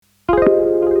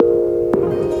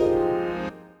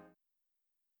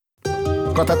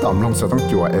ก็ถ้าตอมลงจะต้อง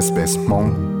จั่ว SBS มง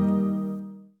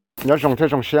nhớ trong thế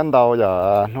trong xuyên đầu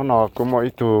giờ nó cũng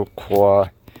mỗi tu khoa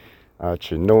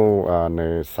chỉ nu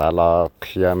nơi xã là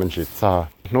kia mình chỉ cho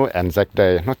nu anzac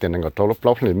day nó tiền năng có lúc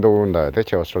lúc liền nu để thế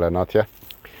chiều rồi nó thế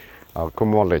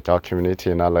cũng mỗi lời cho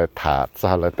community nó lời thả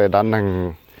cho lời tây đan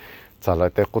năng cho lời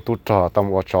tây cố tu trò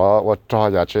tâm ở trò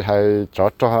giờ chỉ hay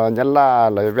trò nhất là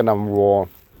lời Việt Nam vua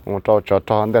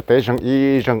trò để tây trong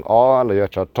y trong ó lời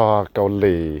trò Âu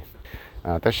Mỹ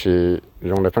thế thì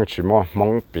dùng để phân chỉ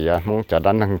mong bìa mong trả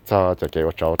đan năng cho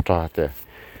kêu trò thế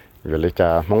vì lý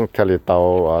cha mong theo lý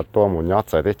tàu tua một nhót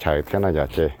sẽ để chạy thế này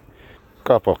vậy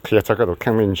có bộ kia cho cái đồ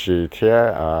khang minh chỉ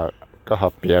thế có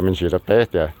học bìa minh chỉ là bé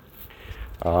thế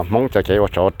mong cho kêu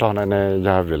trò này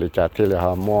giờ vì lý cha thì là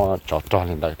họ mua trò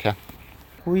lên đây thế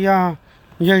ui ya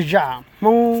giờ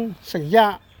mong sinh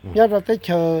ra nhớ rồi tới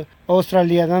chờ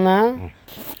Australia đó nè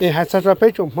để hai sao bé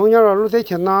chồng mong nhớ rồi lúc tới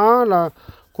chờ nó là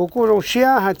cô rong xia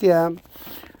hay thì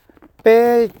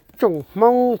bé chồng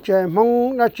mong chơi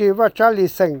mong nó chỉ vào trả lý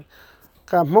sinh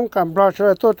cả mong cảm bao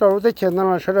giờ tôi tàu tới chuyện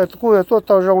nó là sẽ cô tôi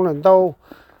tàu rong lần đầu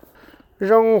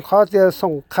rong họ thì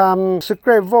sòng cam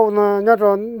scrape vô nó nhớ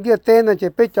rồi địa tên là chỉ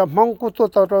bé cho mong cô tôi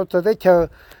tàu rồi tới chờ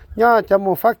nhớ cho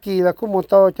một phát kỳ là cô một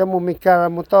tàu cho một mình cả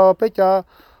một tàu bé cho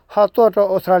họ tôi tàu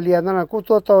Australia nó là cô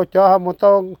tôi tàu cho họ một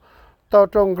tàu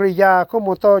trong Grecia có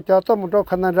một tàu cho tôi một tàu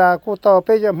Canada cô tàu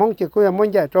bây giờ mong chỉ cô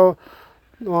mong giải cho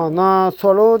nó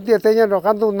solo địa tên nhớ rồi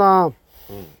căn tu nó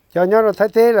cho nhớ rồi thấy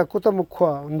thế là cô tôi một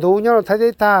khoản đủ nhớ rồi thấy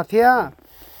thế ta thế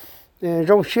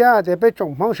rong xia để bây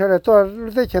trồng mong sẽ là tôi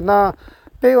lúc đấy chuyện nó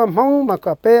bây giờ mong mà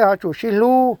cả bây họ chủ sĩ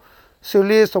lưu xử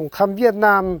lý sòng khám Việt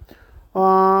Nam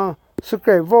sự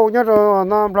kể vô nhớ rồi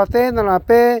nó là tên là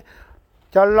bây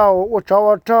cho lâu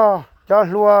cho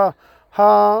lúa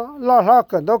ha lo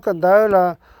cần đó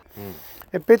là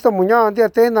bây giờ muốn nhau đi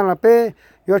tên là bây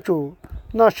giờ chủ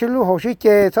nó xử lý hồ sơ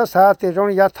chế sa thì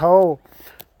trong nhà thầu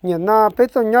nhìn na bây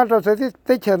giờ nhau rồi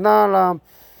tới chuyện na là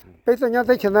bây giờ nhau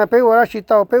tới chuyện na bây giờ chỉ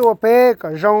tàu bây giờ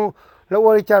cái trong là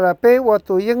tôi trả là bây giờ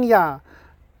tụi những nhà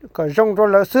cái trong rồi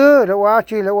là xứ là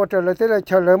chỉ là trở lại tới là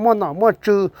chờ lại mua nọ mua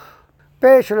trừ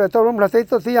bây giờ là tôi lúc là tới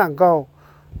tôi thấy hàng cầu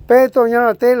bây giờ nhau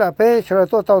là tới là bây giờ là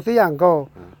tôi tàu thấy hàng cầu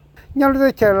nhau lúc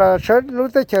tới chờ là sợ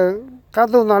lúc tới chờ cá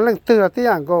tôi nói lên từ là thấy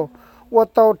hàng cầu tôi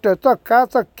tàu chờ tôi cá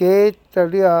tôi kế chờ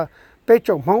đi bây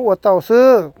giờ mong tôi tàu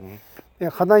xứ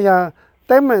khả năng là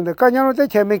tới mình được coi nhau lúc tới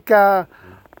chờ mình cả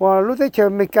và lúc tới chờ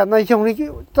mình cả này dùng đi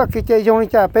tất cả chơi dùng đi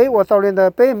chả bây tôi tàu lên đó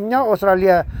bây nhau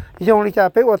Australia dùng đi chả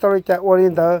bây tôi tàu lên chả tôi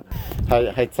lên đó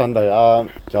hay chân đời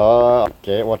cho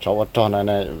cái trò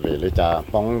này vì lý cha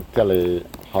mong cái này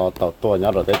họ tàu tua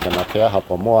nhau rồi đấy cho nó thế họ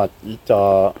có mua ý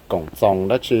cho cổng sòng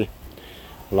đó chi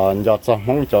là do cho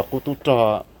mong cho cú tu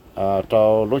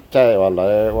cho lúc chạy và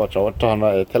lại trò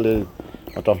này thế này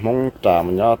cho mong trả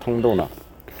mình nhau thông đủ nào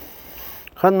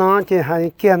khả năng chỉ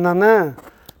hay kia nè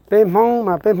bên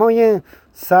mong như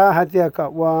xa hay tiệt cả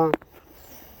và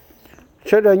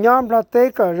sẽ được nhóm là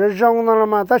tế cả rồi rong nó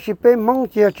mà ta chỉ bên mong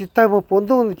chỉ tay một bốn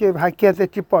đun chỉ hay kia thì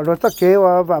chỉ bỏ rồi ta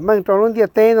kêu và mang trong luôn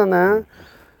tiệt tế nè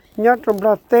nhớ trong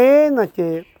là tế là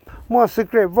chỉ mua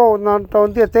secret vô nó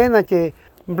trong tiệt tế là chỉ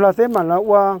là tế mà là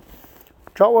qua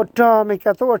cho mình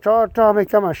cả tôi cho mình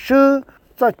cả mà sư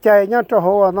cho chạy nhá cho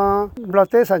họ nó là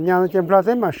tế sản nhà chỉ là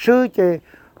tế mà sư chỉ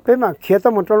bên mà kia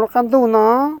tao một trong lúc ăn tu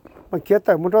nó mà kia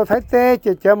tại một trong thái tế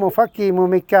chỉ cho một phát kỳ một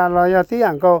mình cả là giờ tí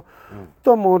hàng câu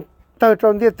tôi một tờ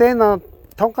trong tiệt tế nó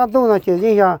thông ăn tu nó chỉ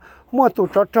như là mua tủ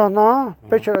cho nó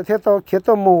bây giờ là theo tôi kia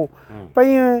tôi mù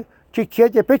bây giờ chỉ kia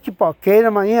chỉ biết chỉ bỏ kia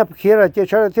mà như kia là chỉ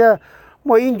sợ theo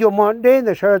mỗi in dùng một đến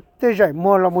để sợ tới giải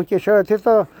mua là một chỉ sợ theo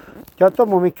tôi cho tôi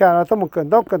một mình cả là tôi một cần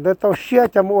tới tôi share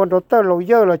cho một đồ tờ lâu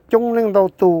giờ là chung lên đầu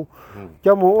tù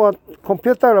cho một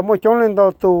computer là một chung lên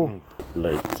đầu tù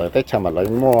lấy giờ tới chăm mà lấy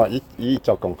mua ít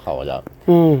cho công khẩu vậy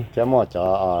chứ mua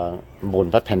cho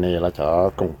buồn phát thành này là cho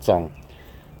công trồng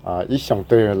ít xong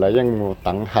từ lấy những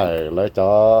tặng hải lấy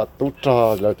cho tú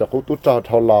trò lấy cho cú tú trò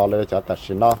thâu lò lấy cho ta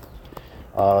xin nó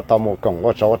tao một cổng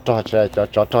có cho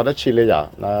đó chi lấy giờ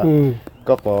là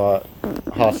có bộ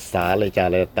họ xả lấy cho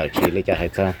lấy tài chi lấy cho hay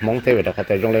sao mong thế vậy đó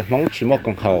phải dùng lấy mong chỉ một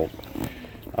công khẩu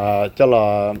cho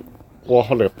là我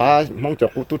后来把忙着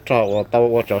糊涂找我到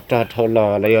我找头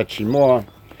了，来要期末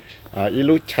一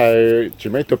路chạy chỉ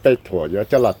mấy tụi bay thua giờ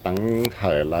cho là tăng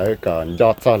hải lại còn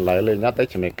do cho lại lên nhát tới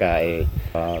chỉ mấy cái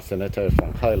senator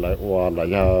phòng khai lại là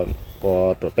do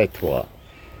tụi bay thua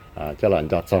cho là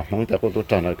do cho mong cho糊涂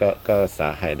找那个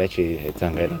啥海的去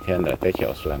整个天的被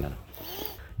小算了。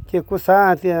chỉ có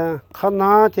sao thì không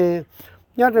nói thì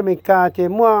nhớ cho mình cả chỉ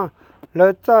mua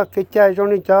lấy cho cái chai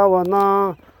trong đi cho và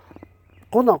nó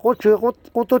cố nó cố chưa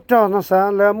cố tốt cho nó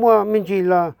sao là mua mình chỉ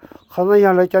là khả năng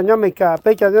giờ là cho nhau mình cả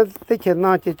bây giờ nó tới chuyện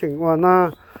nào chỉ chừng qua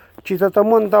nó chỉ là tao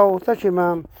muốn đâu tất chỉ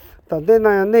mà tao đây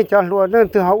này nên cho luôn nên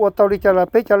từ họ ở tao đi cho là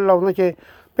bây giờ lâu nó chỉ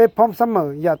bây phom sắm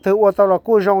mở giờ từ ở tao là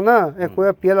cô rong nữa cô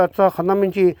biết là cho khả năng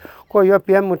mình chỉ cô yêu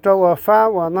biết một trâu phá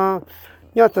và nó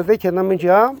nhớ từ tới chuyện nào mình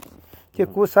chỉ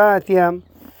cô sa tiền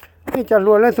bây giờ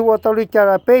luôn lên từ ở tao đi cho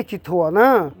là bây chỉ thua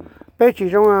nữa bây chỉ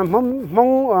trong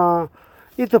mong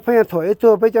ít tuổi phải thua ít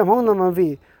tuổi bây giờ mong nó mà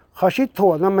vì họ sĩ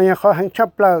thua nó mà họ hành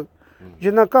chấp lại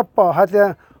chỉ nó có bỏ hạt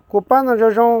cô bán nó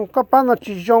rong có bán nó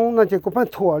chỉ rong nó chỉ cô bán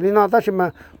thua đi nó但是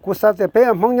嘛cô sa thì bây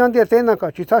giờ mong nhau đi tới nó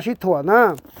có chỉ ta sĩ thua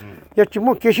nữa giờ chỉ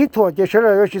một cái sĩ thua chỉ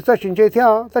là giờ chỉ ta xin chơi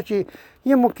theo但是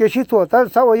因một cái sĩ thua ta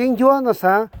sao ở yên chúa nó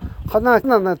sao họ nói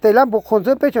là tới làm một con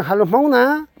số bây giờ hà lục mong nè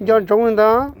do trong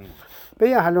đó bây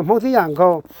giờ hà lục mong thì dạng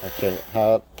câu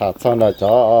họ thật sự là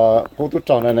cho cô tu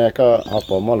tròn này có họ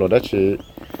bỏ một lỗ đất chỉ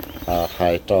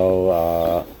hai cho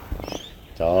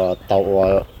tàu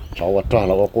cho tròn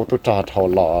là cô tu tròn thầu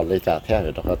lọ lấy trả theo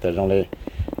rồi đó từ trong đây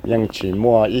ยังchỉ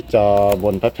mua ít cho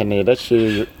buồn phát này đó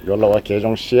chỉ có lâu cái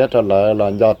trong xe cho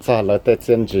là do cho là tết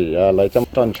sen chỉ là trong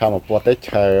tròn chào một bộ tết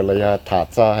chờ là thả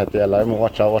cho hay là lấy mua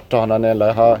cho tròn nó nên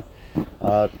là họ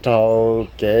cho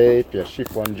cái biểu sĩ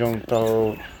quan trong cho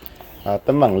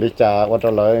tấm bằng lý trả và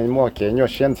cho lấy mua cái nhiều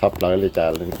xuyên sập lại lý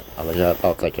trả là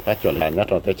tạo ra cái phát triển lại nhất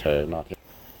rồi tết chờ nó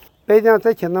bây giờ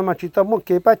tết chờ nó mà chỉ tao mua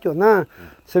cái phát triển na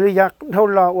xử lý giặc thâu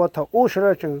lò và thâu u xử lý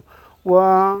chừng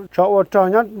và cho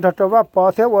nhá cho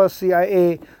bảo theo và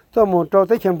CIA tôi muốn cho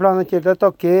tới chuyện plan chỉ là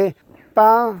tôi kể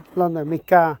ba lần này Mỹ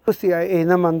CIA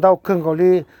nó mình đâu cần gọi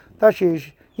đi ta chỉ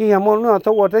những món nữa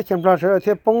tôi tới chuyện plan sẽ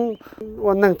theo bông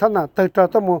và nâng thân là từ cho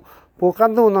tôi muốn bộ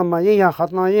cán bộ nó mà những họ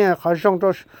nói những họ xong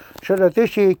cho sẽ là tới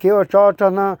khi kêu cho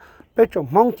nó bây giờ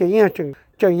mong chỉ những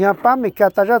chừng ba Mỹ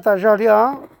ta ra đi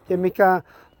á thì Mỹ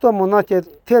tôi muốn nói chỉ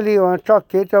theo lý cho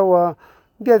kể cho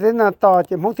để đến là tao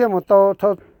chỉ mong theo một tàu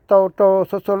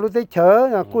số lúc đấy chờ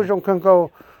là cú rong khăn cầu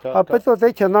bây giờ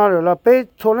đấy chờ nó rồi là bây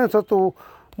số lượng số tụ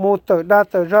một tờ đa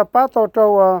tờ ra ba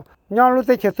tàu nhau lúc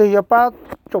đấy chờ từ giờ ba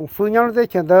trồng phứ nhau lúc đấy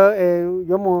chờ đó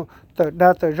giống một tờ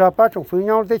đa tờ ra ba trồng phứ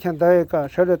nhau lúc đấy chờ đó cả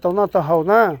sau đó tàu nó tàu hậu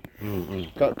nè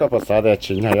cóภาษาแต่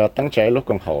chính làตั้งใจlúc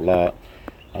còn hậu là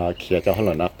kia cho họ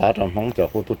là nó ba trong mong cho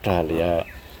khu tu trà liền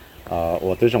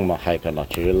ở tới trong mà hay cái nó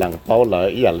chỉ làng bao lại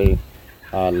ý là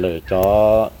lời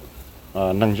cho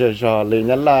nâng chơi cho lời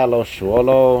nhắn la lo sủa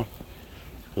lo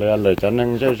lời cho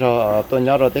nâng chơi cho tôi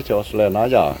nhớ rồi tới chỗ lời nói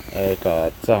giờ cả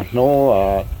cho nó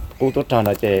cú tốt tròn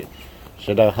là chị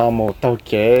sẽ được họ một tàu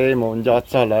kế một gió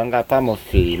cho là ngay pa một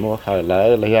phỉ một hải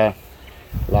lỡ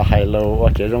là hải lâu ở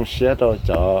chế trong xe đó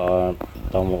cho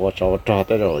tàu một trò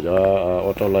tới rồi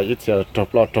cho là ít xe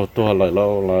trộp lo trộp tua lời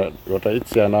lâu là cho ít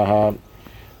xe nó ha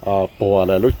bùa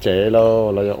là lúc chế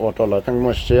lo là ô tô là tăng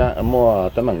mua xe mua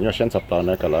tấm bằng nhiều xe sập đó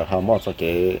này cả là họ mua cho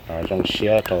cái trong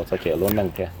xe cho cái luôn năng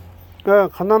cái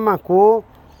khả năng mà cú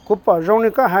bảo rong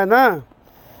này có hay nè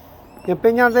nhưng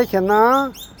bây giờ đây chuyện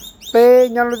nó bây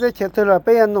giờ lúc đấy chuyện thôi là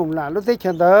bây giờ nung là lúc đấy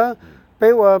chuyện đó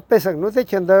bây giờ lúc đấy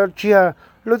chuyện đó chia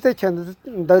lúc đấy chuyện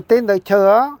đầu tiên đầu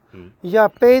chờ giờ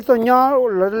bây tôi nhớ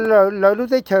là lúc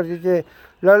đấy chờ gì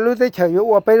là lúc đấy chờอ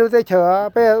ยู่bây lúc đấy chờ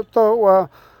bây tôi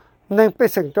nên bây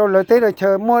giờ cho lợi thế là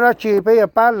chờ mua ra chỉ bây giờ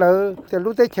ba lợi thì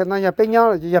lúc đấy chờ nó nhà bây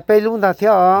nhau giờ bây luôn là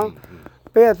theo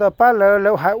bây giờ ba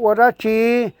lợi hại mua ra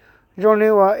chỉ rồi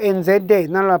nếu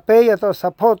NZD nó là bây giờ tôi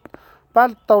support ba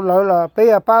tàu lợi là bây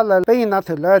giờ ba lợi bây giờ nó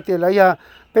thử lợi thì là giờ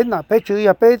bây nào bây chữ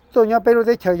giờ bây tôi nhớ bây lúc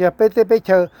đấy chờ giờ bây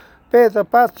chờ bây giờ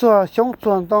ba xóa sống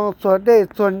xuân đông xóa đây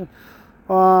xuân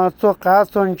xóa cá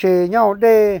xuân chế nhau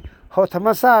đây họ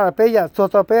tham gia là bây giờ做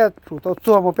到bây giờ chủ động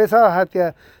做một bây giờ hay thì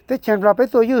tới chuyện là bây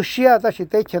giờ ưu xe ta chỉ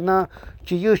tới chuyện là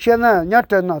chỉ ưu xe là nhớ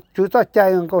trên nó chủ động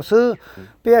chạy những câu sư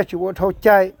bây giờ chủ động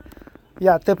chạy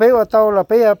giờ từ bây giờ tàu là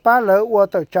bây giờ ba lỡ qua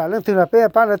tự trả lên từ là bây giờ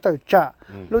ba lỡ tự trả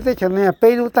lúc tới chuyện này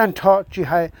bây lúc tan thọ chỉ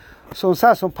hay sông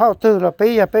sa sông phao từ là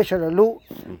bây giờ là lũ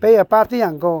bây giờ ba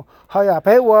tiếng câu họ giờ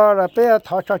bây giờ là bây giờ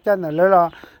thọ cho chân là lỡ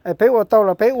bây giờ tàu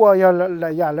là bây giờ là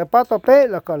giờ là ba tàu bây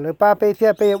là còn là ba bây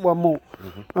giờ mù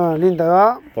linh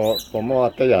đóผมว่า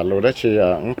แต่อย่ารู้ได้ชี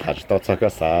ถัดต่อจากภา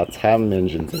ษาช้ามี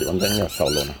จินจีวันนี้สาว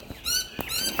ลง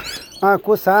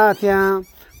กูสาเทีย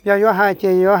要有还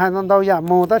这有还能到亚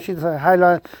木，但是还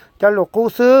了叫录故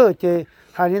事这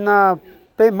还是那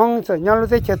被蒙着，伢路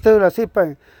在前头了是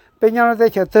本，被伢路在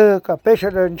前头个被谁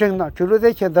认真了，就路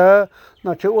在前头，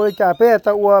那就我家被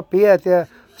到我别的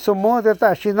什么的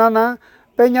在西南呢，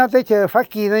被伢在前发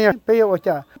起那样，被我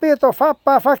家被到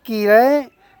发起嘞。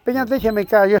bây giờ tới chuyện mình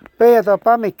cả bây giờ tao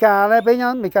ba mình cả này bây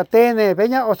giờ mình cả tên này bây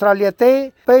giờ Australia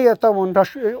tên bây giờ tao muốn ra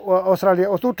Australia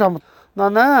ở tu trầm nó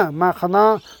nè mà khả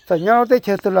năng giờ nhau tới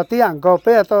chơi từ là tiếng có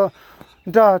bé to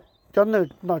cho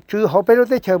nó chứ họ bé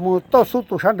tới chơi một to số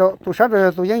tụ sát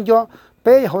rồi tụ dân cho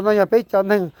bé họ nói bé cho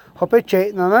nên họ bé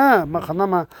chạy nó nè mà khả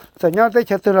năng mà giờ nhau tới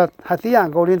chơi từ là hai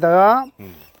tiếng có lên đó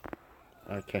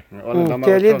ok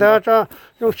chơi lên đó cho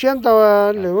lúc sáng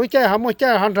tao lưỡi chơi không một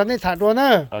chơi hàng trăm này thả đua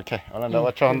nữa ok ở lần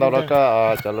đó cho đó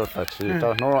cái cho lúc phải chỉ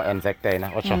cho nó exact day nè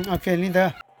ok lên đó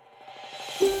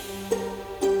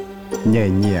nhẹ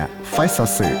nhẹ phải sao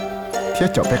sự thiết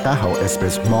cho bé cá hậu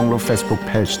express mong lo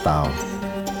Facebook page tao